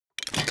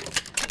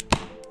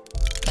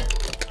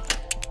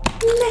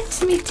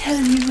Let me tell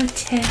you a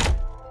tale.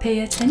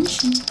 Pay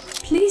attention,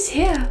 please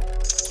hear.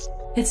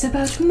 It's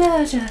about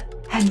murder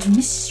and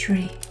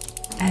mystery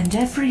and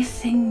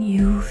everything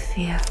you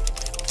fear.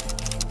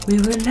 We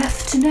were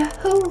left in a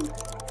hole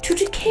to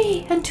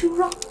decay and to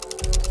rot,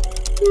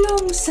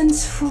 long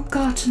since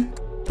forgotten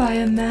by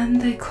a man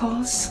they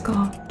call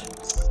Scott.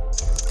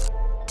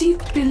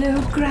 Deep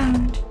below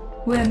ground,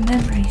 where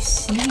memories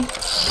sleep,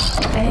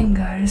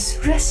 anger is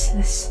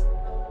restless,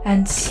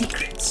 and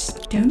secrets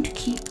don't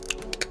keep.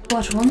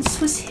 What once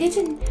was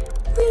hidden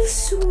will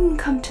soon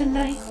come to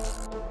light,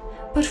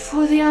 but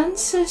for the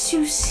answers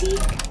you seek,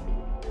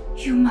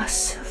 you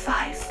must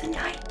survive the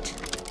night.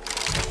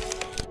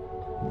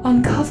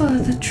 Uncover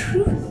the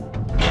truth,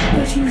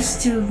 but you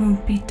still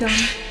won't be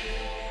done.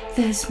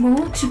 There's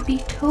more to be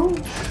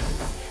told.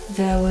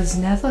 There was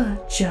never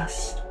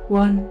just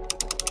one.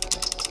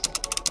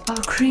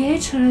 Our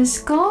creator is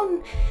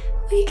gone.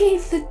 We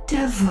gave the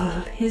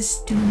devil his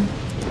due.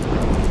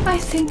 I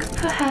think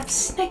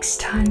perhaps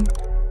next time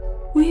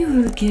we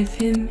will give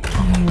him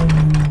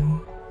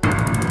you.